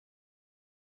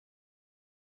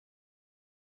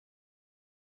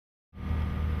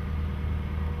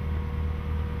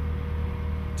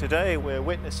Today we're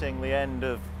witnessing the end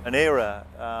of an era.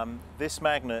 This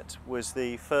magnet was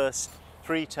the first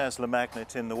 3 Tesla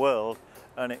magnet in the world,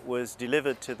 and it was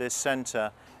delivered to this centre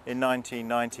in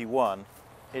 1991.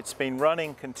 It's been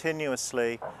running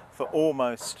continuously for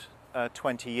almost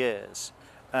 20 years,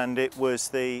 and it was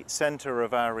the centre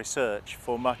of our research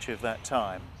for much of that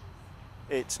time.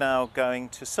 It's now going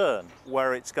to CERN,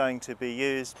 where it's going to be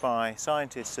used by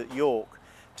scientists at York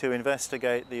to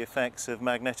investigate the effects of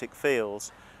magnetic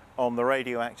fields on the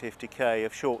radioactive decay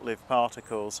of short-lived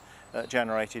particles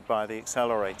generated by the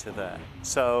accelerator there.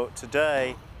 So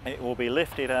today it will be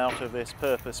lifted out of this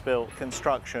purpose-built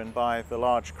construction by the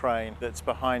large crane that's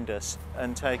behind us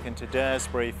and taken to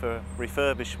Daresbury for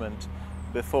refurbishment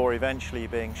before eventually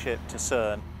being shipped to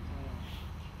CERN.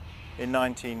 In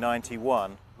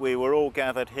 1991, we were all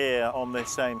gathered here on this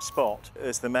same spot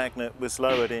as the magnet was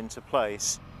lowered into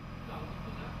place.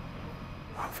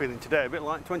 I'm feeling today a bit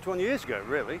like 21 years ago,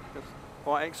 really. Just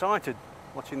quite excited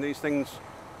watching these things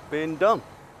being done.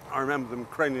 I remember them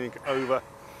craning it over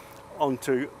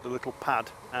onto the little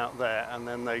pad out there, and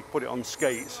then they put it on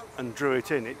skates and drew it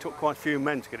in. It took quite a few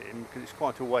men to get it in because it's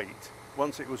quite a weight.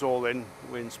 Once it was all in,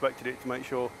 we inspected it to make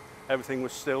sure everything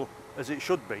was still as it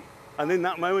should be. And in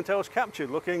that moment I was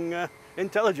captured, looking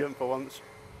intelligent for once.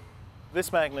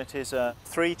 This magnet is a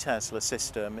 3 Tesla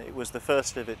system. It was the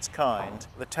first of its kind.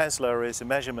 The Tesla is a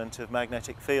measurement of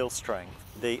magnetic field strength.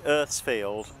 The Earth's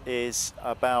field is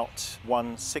about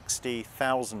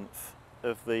 1/60,000th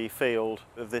of the field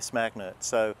of this magnet,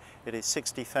 so it is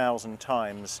 60,000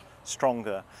 times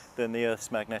stronger than the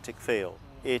Earth's magnetic field.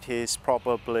 It is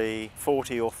probably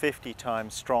 40 or 50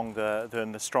 times stronger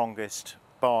than the strongest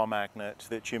bar magnet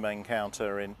that you may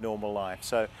encounter in normal life,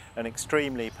 so an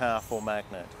extremely powerful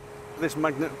magnet. This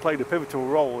magnet played a pivotal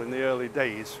role in the early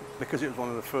days because it was one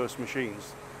of the first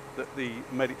machines that the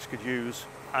medics could use,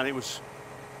 and it was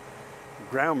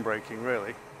groundbreaking,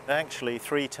 really. Actually,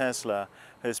 3 Tesla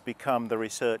has become the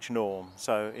research norm.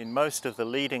 So in most of the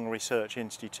leading research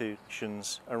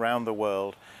institutions around the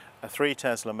world, a 3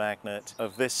 Tesla magnet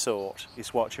of this sort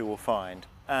is what you will find.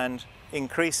 And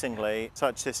increasingly,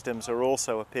 such systems are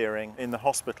also appearing in the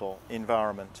hospital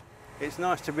environment. It's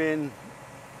nice to be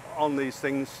on these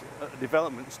things at the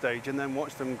development stage and then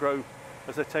watch them grow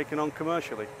as they're taken on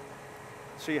commercially.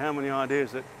 See how many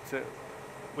ideas that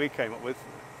we came up with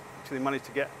actually managed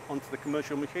to get onto the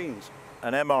commercial machines.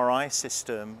 An MRI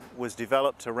system was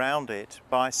developed around it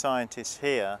by scientists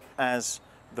here as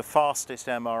the fastest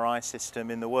MRI system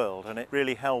in the world, and it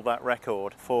really held that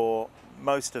record for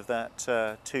most of that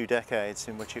 2 decades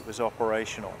in which it was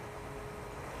operational.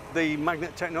 The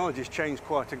magnet technology has changed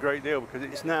quite a great deal because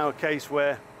it's now a case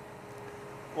where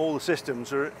all the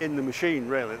systems are in the machine,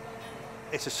 really.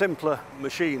 It's a simpler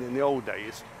machine in the old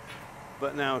days,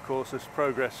 but now, of course, as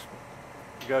progress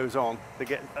goes on, they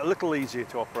get a little easier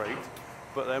to operate,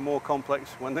 but they're more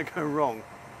complex when they go wrong,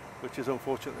 which is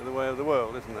unfortunately the way of the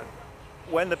world, isn't it?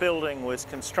 When the building was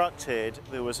constructed,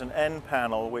 there was an end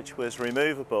panel which was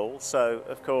removable, so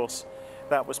of course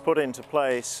that was put into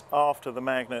place after the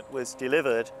magnet was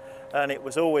delivered, and it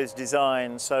was always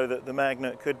designed so that the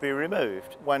magnet could be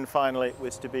removed when finally it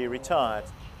was to be retired.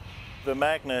 The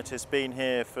magnet has been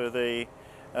here for the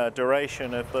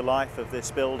duration of the life of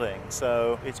this building,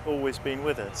 so it's always been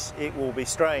with us. It will be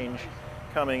strange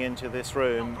coming into this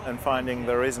room and finding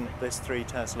there isn't this 3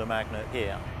 Tesla magnet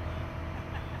here.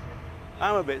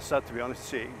 I'm a bit sad, to be honest, to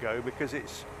see it go, because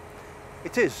it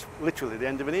is literally the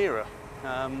end of an era.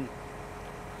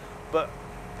 But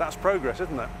that's progress,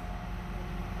 isn't it?